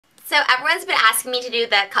So everyone's been asking me to do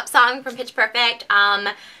the cup song from Pitch Perfect.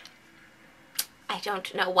 I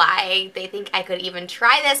don't know why they think I could even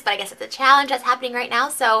try this, but I guess it's a challenge that's happening right now,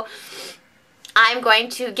 so I'm going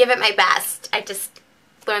to give it my best. I just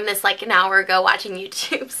learned this like an hour ago watching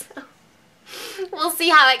YouTube, so we'll see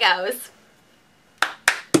how it goes.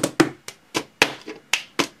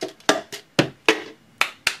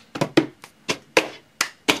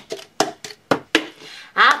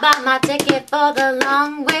 I bought my ticket for the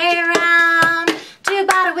long way round, 2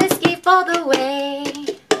 bottle whiskey for the way,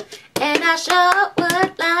 and I sure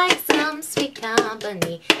would like some sweet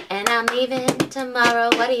company, and I'm leaving tomorrow,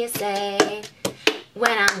 what do you say?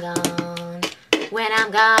 When I'm gone,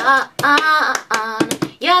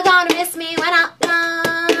 you're gonna miss me when I'm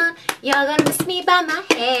gone, you're gonna miss me by my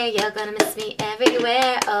hair, you're gonna miss me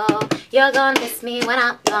everywhere, oh, you're gonna miss me when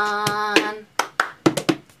I'm gone.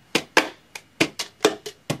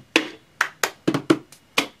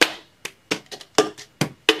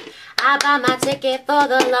 I bought my ticket for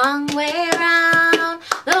the long way round,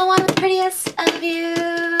 the one with the prettiest of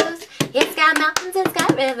views. It's got mountains, it's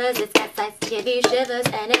got rivers, it's got sights to give you shivers,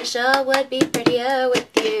 and it sure would be prettier with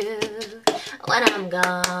you. When I'm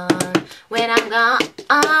gone,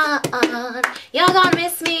 you're gonna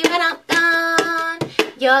miss me when I'm gone.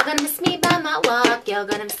 You're gonna miss me by my walk, you're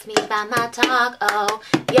gonna miss me by my talk, oh,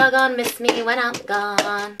 you're gonna miss me when I'm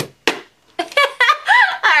gone.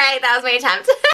 Alright, that was my attempt.